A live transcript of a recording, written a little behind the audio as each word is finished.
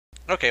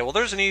Okay, well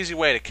there's an easy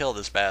way to kill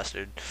this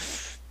bastard.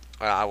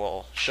 I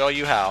will show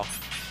you how.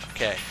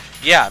 Okay.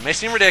 Yeah, it may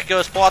seem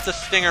ridiculous. Pull out the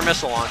Stinger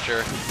missile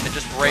launcher and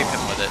just rape him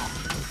with it.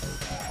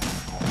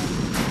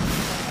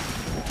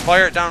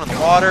 Fire it down in the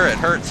water, it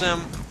hurts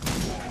him.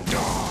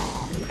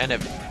 And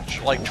it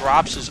like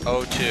drops his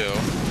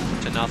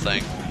O2 to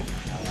nothing.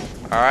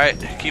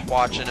 Alright, keep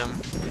watching him.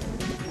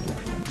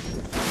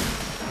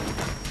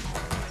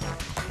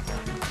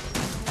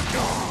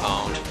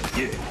 Owned.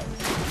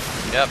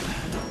 Yep.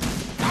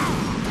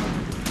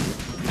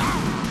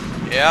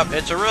 Yep,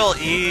 it's a real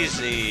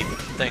easy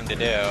thing to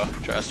do,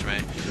 trust me.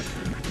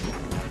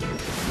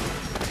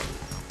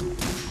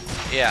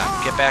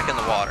 Yeah, get back in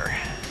the water.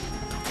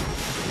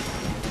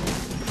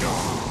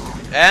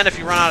 And if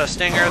you run out of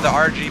Stinger, the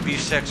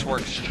RGB-6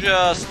 works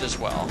just as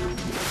well.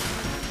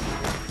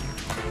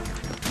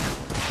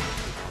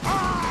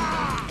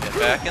 Get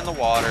back in the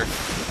water.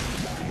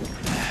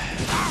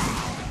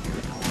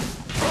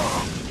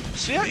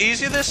 See how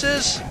easy this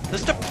is?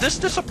 This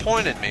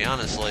disappointed me,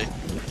 honestly.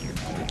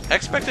 I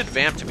expected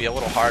Vamp to be a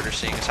little harder,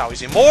 seeing as how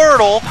he's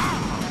immortal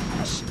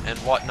and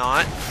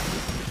whatnot.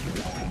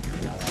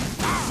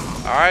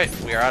 Alright,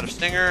 we are out of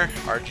Stinger,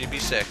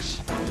 RGB-6.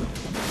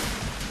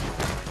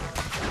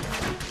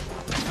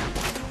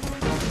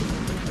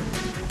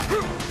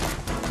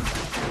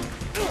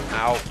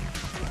 Ow.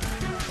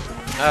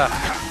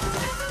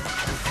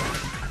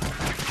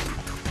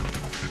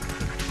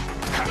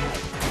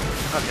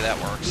 Okay, that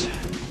works.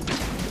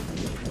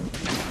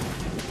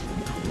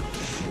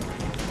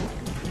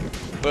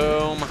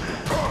 Boom.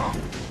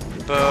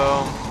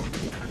 Boom.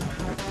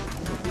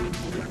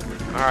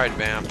 Alright,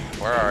 Vamp.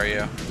 Where are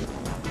you?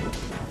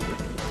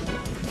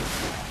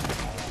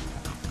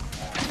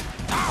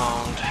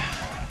 Owned.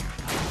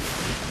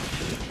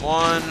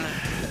 1,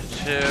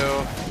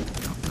 2.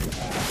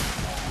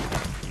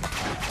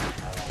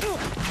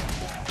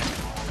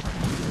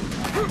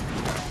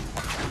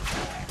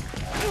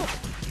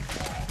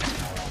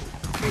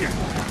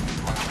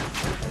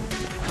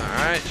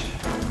 Alright.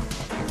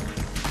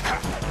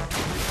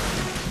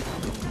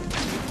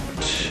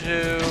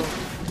 2.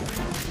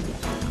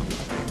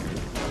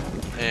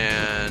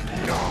 And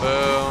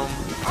boom,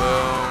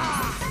 boom,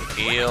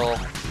 heal.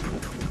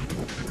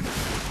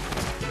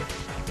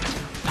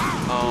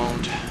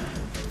 Owned.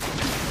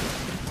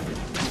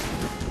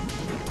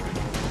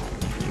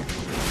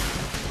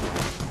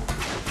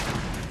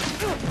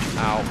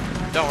 Ow.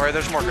 Don't worry,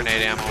 there's more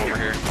grenade ammo over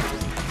here.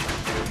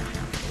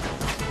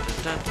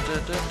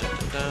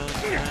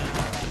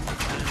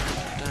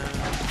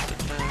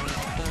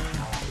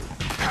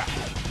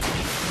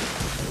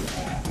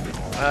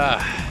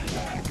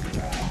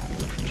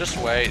 Just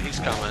wait, he's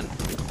coming.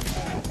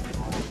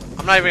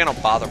 I'm not even gonna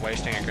bother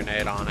wasting a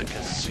grenade on it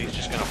because he's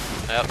just gonna.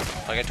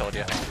 Yep, like I told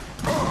you.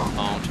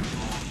 Owned.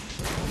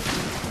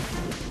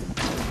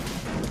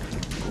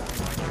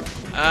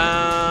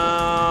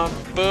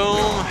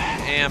 Boom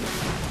and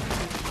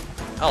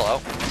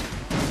hello.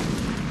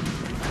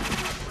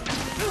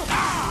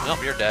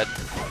 Nope, you're dead.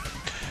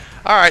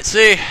 Alright,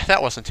 see,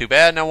 that wasn't too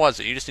bad, now was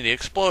it? You just need the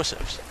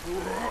explosives.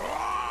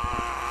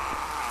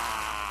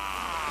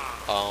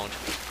 Owned.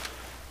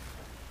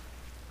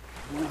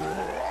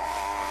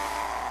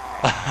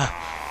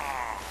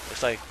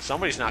 Looks like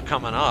somebody's not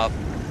coming up.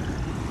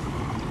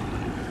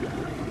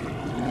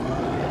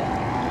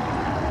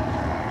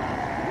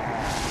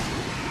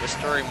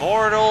 Mr.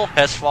 Immortal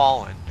has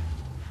fallen.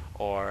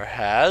 Or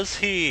has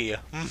he?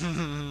 Look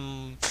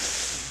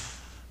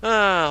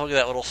at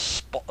that little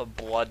spot of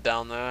blood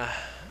down there.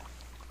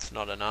 It's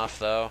not enough,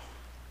 though.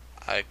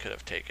 I could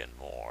have taken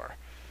more.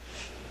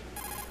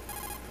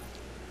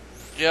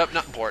 Yep,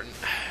 not important.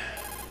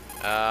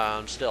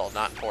 Still,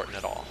 not important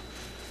at all.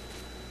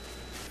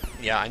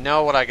 Yeah, I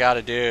know what I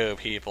gotta do,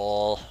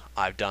 people.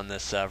 I've done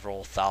this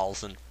several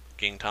thousand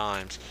fucking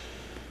times.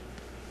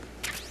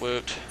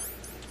 Woot.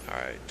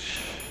 Alright.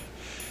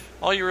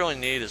 All you really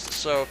need is the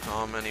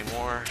SOCOM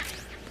anymore.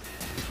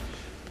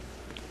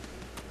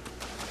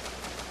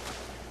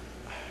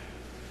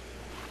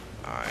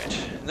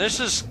 Alright. This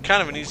is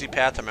kind of an easy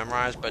path to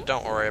memorize, but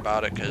don't worry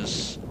about it,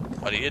 because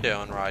what are you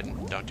doing,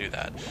 Raiden? Don't do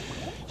that.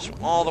 So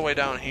all the way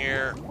down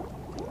here,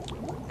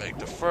 make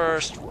the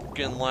first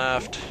fucking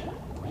left,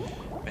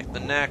 make the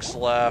next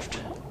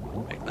left,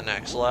 make the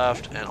next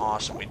left, and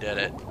awesome, we did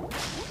it.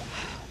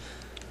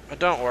 But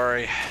don't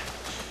worry.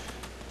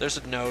 There's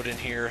a node in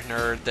here,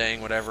 nerd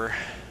thing, whatever.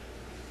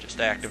 Just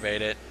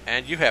activate it,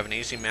 and you have an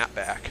easy map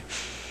back.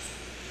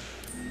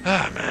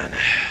 Ah, man.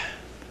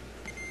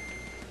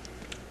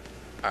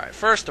 Alright,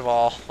 first of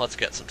all, let's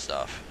get some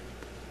stuff.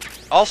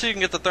 Also, you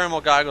can get the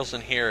thermal goggles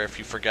in here if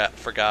you forgot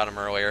them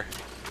earlier.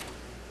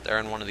 They're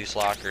in one of these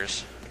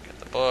lockers. Get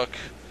the book.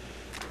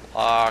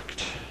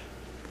 Locked.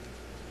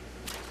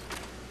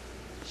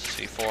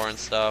 C4 and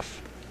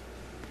stuff.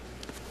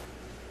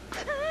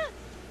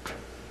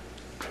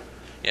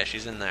 Yeah,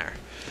 she's in there.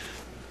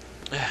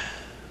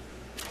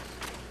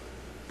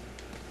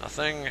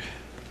 Nothing.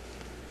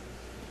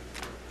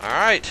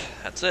 Alright,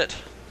 that's it.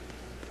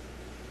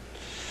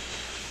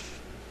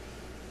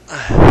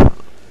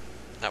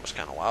 That was was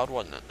kind of loud,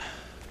 wasn't it?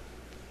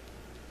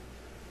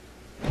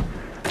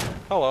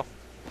 Hello.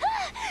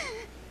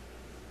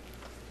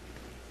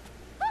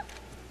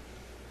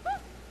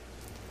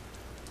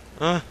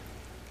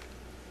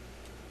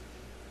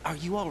 Are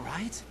you all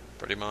right?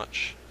 Pretty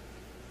much.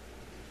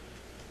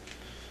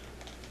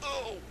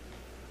 Oh.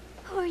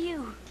 Who are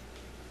you?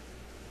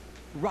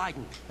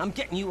 Raiden, I'm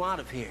getting you out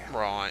of here.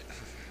 Right.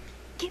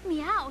 Get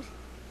me out.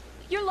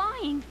 You're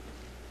lying.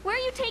 Where are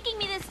you taking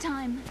me this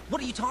time?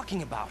 What are you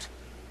talking about?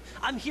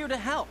 I'm here to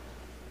help.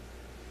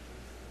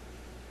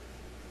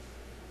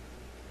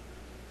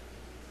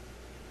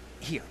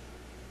 Here,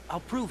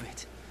 I'll prove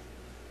it.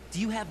 Do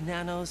you have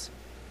nanos?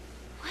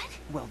 What?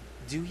 Well,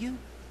 do you?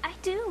 I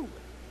do.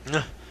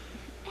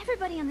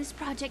 Everybody on this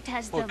project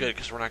has them. Well, good,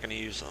 because we're not going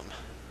to use them.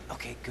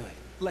 Okay, good.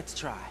 Let's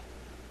try.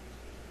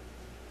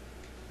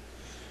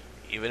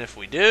 Even if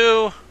we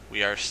do,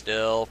 we are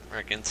still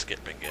freaking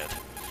skipping it.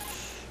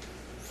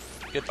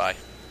 Goodbye.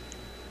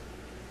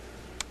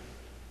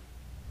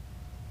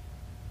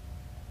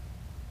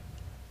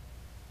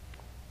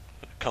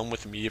 Come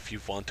with me if you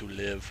want to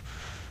live.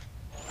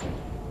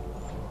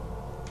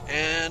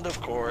 And, of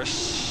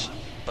course,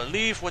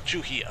 believe what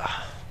you hear.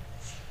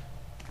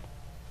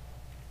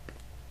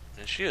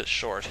 And she is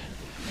short.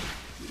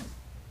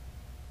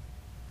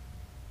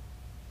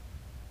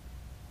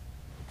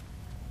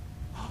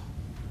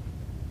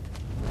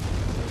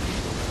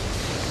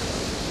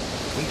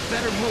 We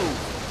better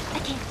move. I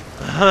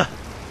can't.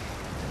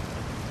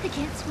 I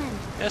can't swim.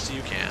 Yes,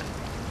 you can.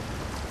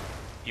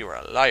 You are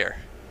a liar.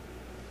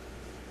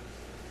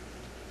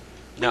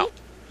 No. Wait.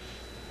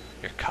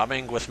 You're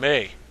coming with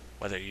me,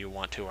 whether you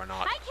want to or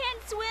not. I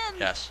can't swim.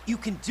 Yes. You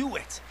can do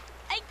it.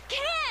 I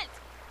can't.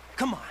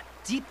 Come on.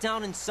 Deep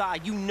down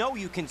inside, you know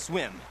you can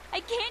swim. I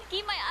can't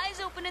keep my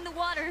eyes open in the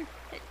water.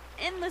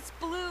 Endless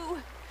blue.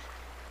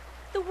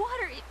 The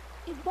water,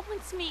 it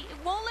wants me.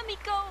 It won't let me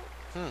go.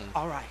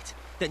 All right.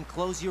 Then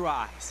close your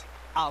eyes.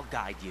 I'll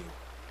guide you.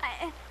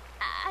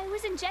 I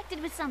was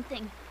injected with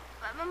something.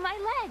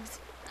 My legs.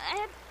 I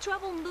have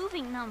trouble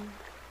moving them.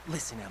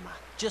 Listen, Emma.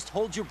 Just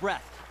hold your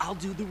breath. I'll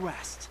do the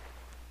rest.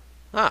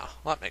 Oh,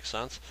 well, that makes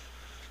sense.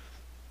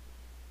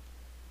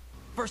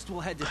 First,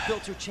 we'll head to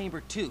filter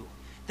chamber 2.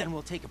 Then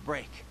we'll take a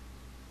break.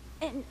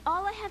 And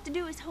all I have to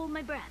do is hold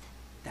my breath.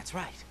 That's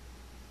right.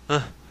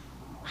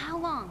 How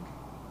long?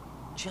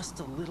 Just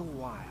a little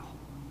while.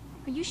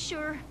 Are you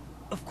sure?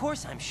 Of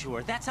course I'm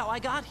sure. That's how I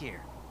got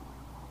here.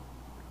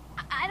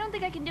 I don't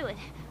think I can do it.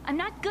 I'm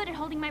not good at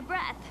holding my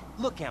breath.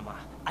 Look, Emma.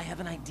 I have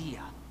an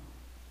idea.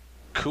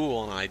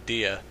 Cool, an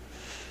idea.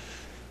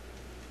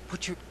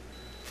 Put your...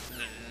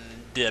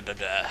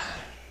 Da-da-da.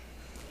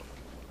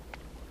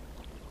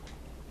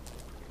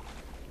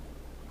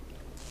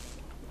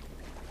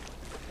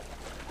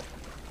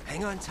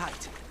 Hang on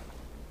tight.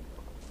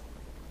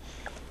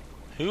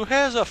 Who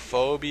has a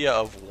phobia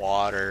of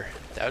water?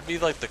 That would be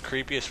like the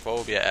creepiest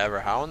phobia ever.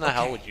 How in the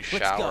hell would you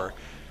let's shower? go.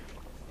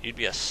 You'd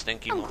be a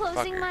stinky I'm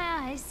closing motherfucker.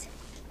 my eyes.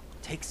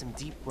 Take some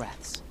deep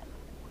breaths.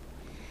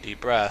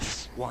 Deep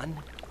breaths. 1,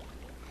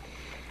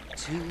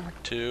 2,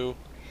 2.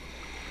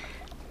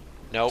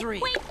 Nope. 3.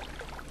 Wait,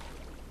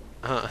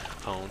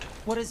 Owned.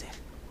 What is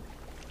it?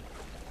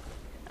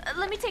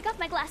 let me take off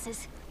my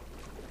glasses.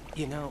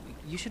 You know,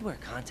 you should wear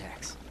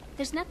contacts.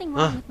 There's nothing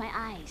wrong with my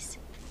eyes.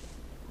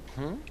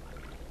 Hmm?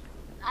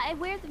 I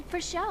wear them for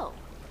show.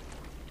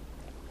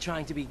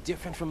 Trying to be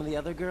different from the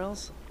other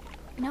girls?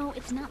 No,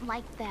 it's not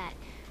like that.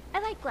 I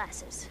like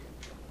glasses.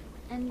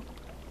 And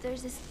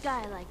there's this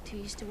guy I liked who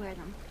used to wear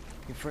them.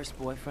 Your first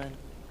boyfriend?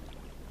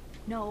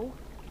 No,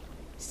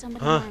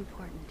 somebody more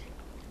important.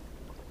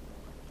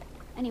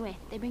 Anyway,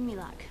 they bring me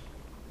luck.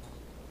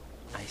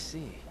 I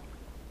see.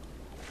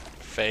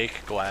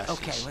 Fake glasses.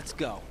 Okay, let's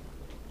go.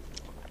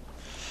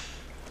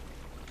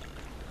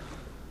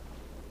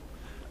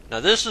 Now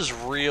this is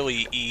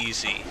really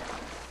easy.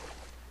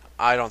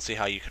 I don't see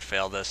how you could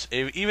fail this.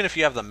 Even if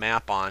you have the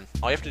map on,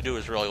 all you have to do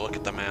is really look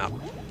at the map.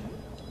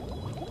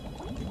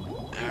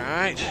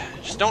 Alright.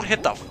 Just don't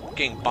hit the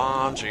fucking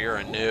bombs or you're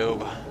a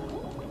noob.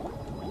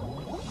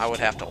 I would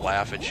have to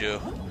laugh at you.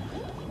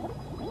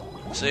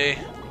 See?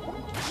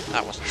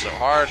 That wasn't so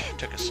hard.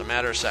 Took us a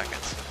matter of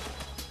seconds.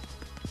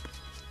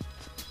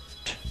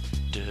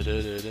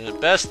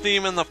 Best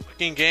theme in the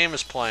fucking game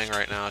is playing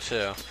right now,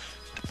 too.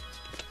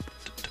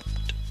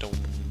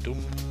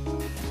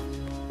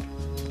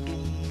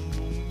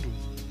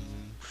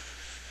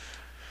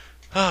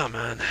 Oh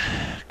man,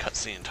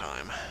 cutscene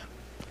time.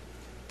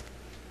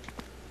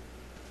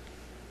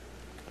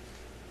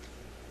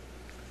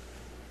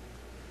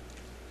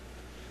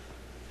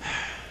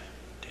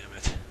 Damn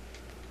it.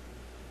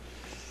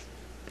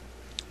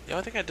 The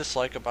only thing I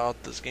dislike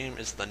about this game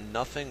is the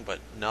nothing but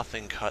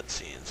nothing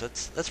cutscenes.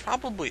 That's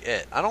probably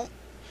it.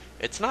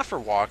 It's not for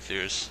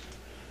walkthroughs,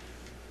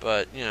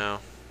 but you know,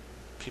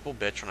 people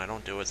bitch when I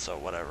don't do it, so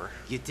whatever.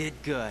 You did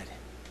good.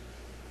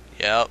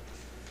 Yep,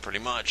 pretty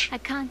much. I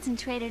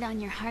concentrated on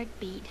your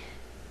heartbeat.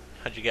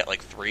 How'd you get,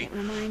 like 3? It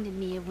reminded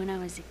me of when I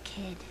was a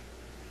kid.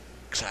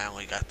 Because I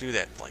only got through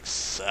that in like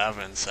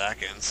 7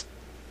 seconds.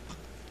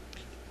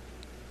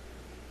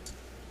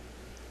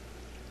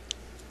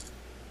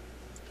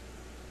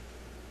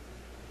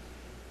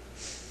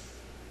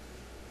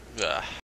 Ugh.